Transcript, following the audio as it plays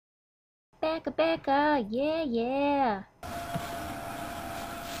Becca, yeah, yeah.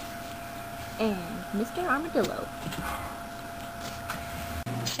 And Mr. Armadillo.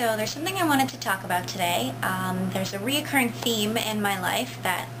 So there's something I wanted to talk about today. There's a reoccurring theme in my life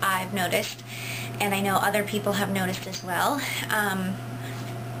that I've noticed, and I know other people have noticed as well.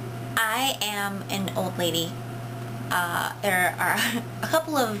 I am an old lady. There are a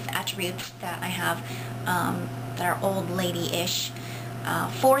couple of attributes that I have that are old lady-ish.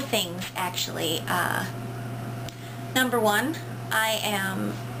 4 things, actually. Number 1, I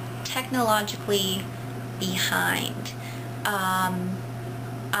am technologically behind.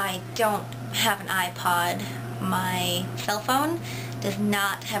 I don't have an iPod. My cell phone does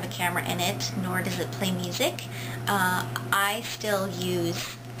not have a camera in it, nor does it play music. I still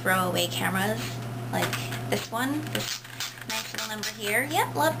use throwaway cameras, like this one, this nice little number here.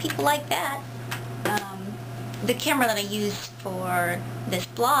 Yep, a lot of people like that. The camera that I use for this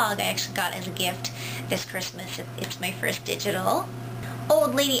blog I actually got as a gift this Christmas. It's my first digital.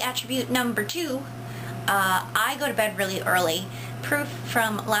 Old lady attribute number 2, I go to bed really early. Proof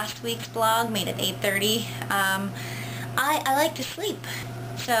from last week's blog, made at 8:30. I like to sleep.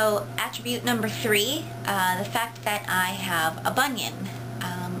 So attribute number 3, the fact that I have a bunion.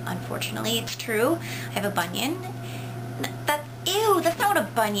 Unfortunately, it's true. I have a bunion. Ew, that's not what a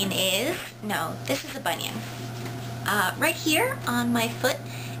bunion is. No, this is a bunion. Right here on my foot,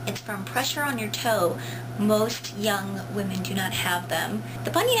 it's from pressure on your toe. Most young women do not have them.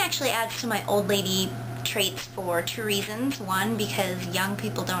 The bunion actually adds to my old lady traits for 2 reasons. 1, because young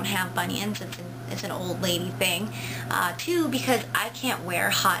people don't have bunions. It's an old lady thing. 2, because I can't wear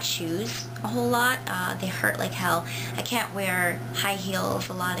hot shoes a whole lot. They hurt like hell. I can't wear high heels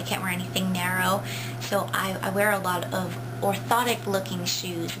a lot. I can't wear anything narrow. So I wear a lot of orthotic looking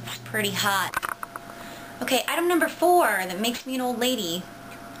shoes. It's pretty hot. Okay, item number 4 that makes me an old lady.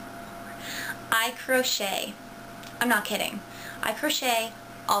 I crochet. I'm not kidding. I crochet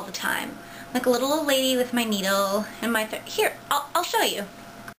all the time. Like a little old lady with my needle and my here, I'll show you.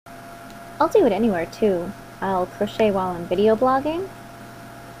 I'll do it anywhere too. I'll crochet while I'm video blogging.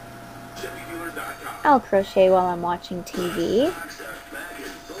 I'll crochet while I'm watching TV.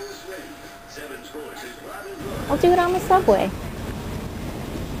 I'll do it on the subway.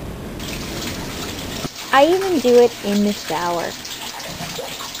 I even do it in the shower.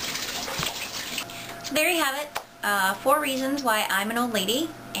 So there you have it. 4 reasons why I'm an old lady,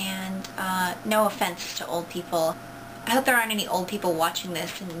 and no offense to old people. I hope there aren't any old people watching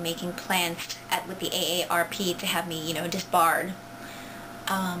this and making plans with the AARP to have me, disbarred.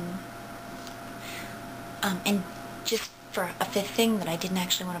 And just for a 5th thing that I didn't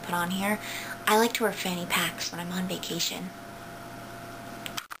actually want to put on here, I like to wear fanny packs when I'm on vacation.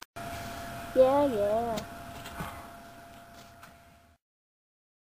 Yeah, yeah.